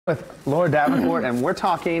With Laura Davenport, and we're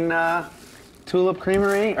talking Tulip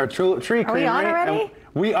Creamery, or Tulip Tree Creamery. Are we on already?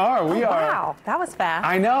 We are. Wow, that was fast.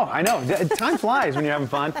 I know. Time flies when you're having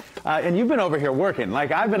fun. And you've been over here working.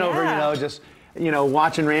 Like I've been over, just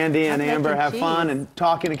watching Randy and Amber have fun and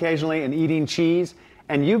talking occasionally and eating cheese.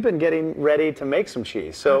 And you've been getting ready to make some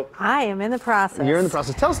cheese. So I am in the process. You're in the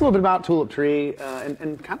process. Tell us a little bit about Tulip Tree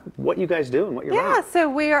and kind of what you guys do and what you're about. Yeah, so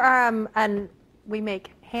we are, and we make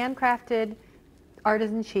handcrafted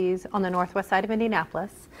artisan cheese on the northwest side of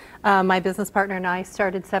Indianapolis. My business partner and I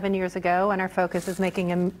started 7 years ago, and our focus is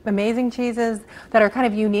making amazing cheeses that are kind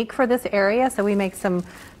of unique for this area. So we make some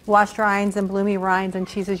washed rinds and bloomy rinds and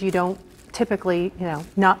cheeses you don't typically,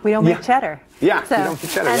 we don't make cheddar. Yeah, so, you don't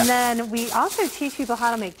make cheddar. And then we also teach people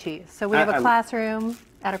how to make cheese. So we have a classroom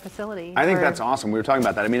at our facility. I think that's awesome. We were talking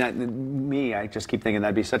about that. I mean, I just keep thinking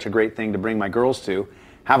that'd be such a great thing to bring my girls to.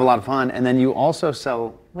 Have a lot of fun, and then you also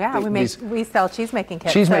sell. Yeah, we sell cheese making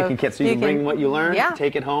kits. Cheese making kits, so you can bring what you learn,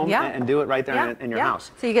 take it home, and do it right there in your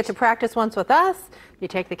house. So you get to practice once with us. You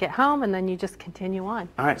take the kit home, and then you just continue on.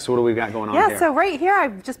 All right. So what do we got going on here? Yeah. So right here,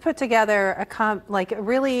 I've just put together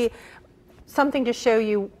really something to show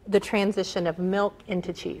you the transition of milk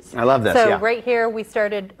into cheese. I love this. So right here, we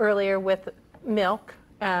started earlier with milk,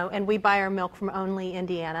 and we buy our milk from only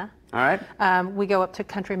Indiana. All right. We go up to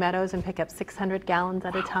Country Meadows and pick up 600 gallons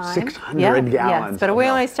at a time. 600 gallons. Yes, but we're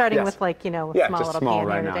only starting with a small just little small pan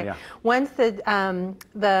right here now, today. Once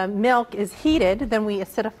the milk is heated, then we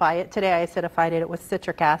acidify it. Today I acidified it with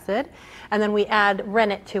citric acid, and then we add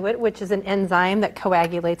rennet to it, which is an enzyme that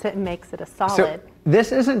coagulates it and makes it a solid. So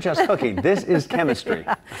this isn't just cooking. This is chemistry.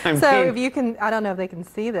 So if you can, I don't know if they can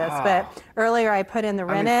see this, but earlier I put in the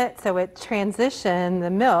rennet, so it transitioned the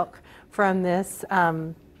milk from this.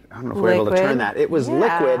 I don't know if we're able to turn that. It was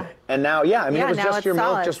liquid, and now, it was just your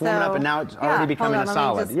milk just warming up, and now it's already becoming a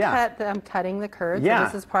solid. I'm cutting the curds. So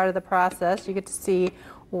this is part of the process. You get to see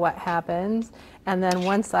what happens. And then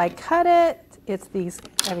once I cut it, it's these,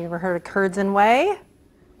 have you ever heard of curds and whey?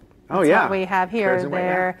 Oh, yeah. What we have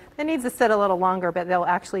here. It needs to sit a little longer, but they'll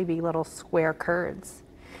actually be little square curds.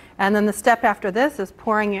 And then the step after this is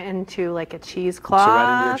pouring it into like a cheesecloth. So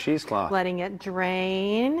right into your cheesecloth. Letting it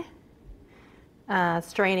drain.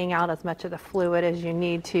 Straining out as much of the fluid as you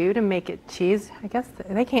need to make it cheese. I guess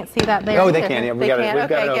they can't see that there. Oh, they can. Yeah, we've got an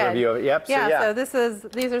overview of it. Yep. So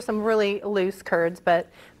these are some really loose curds,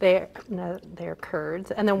 but they're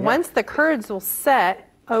curds. And then once the curds will set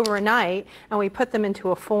overnight, and we put them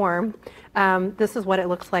into a form, this is what it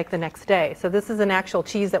looks like the next day. So this is an actual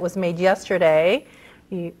cheese that was made yesterday.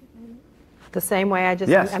 The same way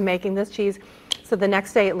I'm making this cheese. So the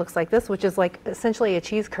next day it looks like this, which is like essentially a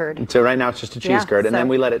cheese curd. So right now it's just a cheese curd, and then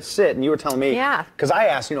we let it sit. And you were telling me, because I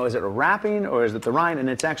asked, is it a wrapping or is it the rind? And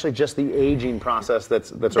it's actually just the aging process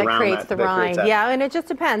that's around that. That creates the rind. Yeah, and it just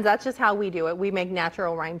depends. That's just how we do it. We make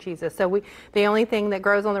natural rind cheeses. So the only thing that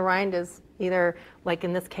grows on the rind is either, like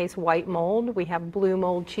in this case, white mold. We have blue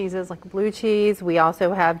mold cheeses, like blue cheese. We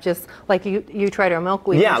also have just like you tried our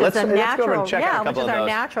milkweed. Let's go over and check out a couple of those. Which is our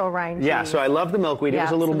natural rind cheese. Yeah, so I love the milkweed. It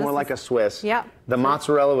was a little more like a Swiss. Yeah. The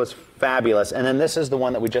mozzarella was fabulous, and then this is the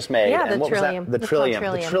one that we just made. Yeah, and what Trillium. Was that? The Trillium.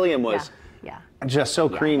 The Trillium was just so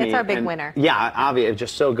creamy. It's our big winner. Yeah, obviously,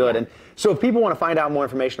 just so good. And so if people want to find out more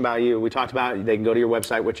information about you, we talked about it, they can go to your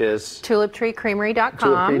website, which is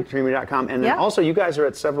tuliptreecreamery.com. Tuliptreecreamery.com. And then also you guys are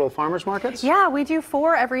at several farmers markets? Yeah, we do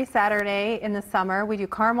 4 every Saturday in the summer. We do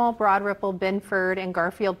Carmel, Broad Ripple, Binford, and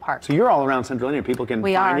Garfield Park. So you're all around Central Indiana. People can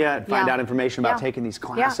find you and find out information about taking these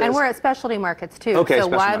classes. Yeah, and we're at specialty markets too. Okay, so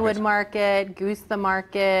Wildwood Market, Goose the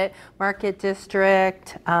Market, Market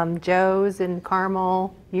District, Joe's in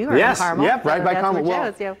Carmel. You are in Carmel. Yep, right by Carmel.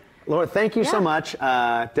 Well, Laura, thank you so much.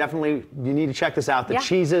 Definitely, you need to check this out. The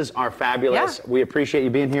cheeses are fabulous. We appreciate you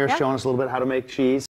being here, showing us a little bit how to make cheese.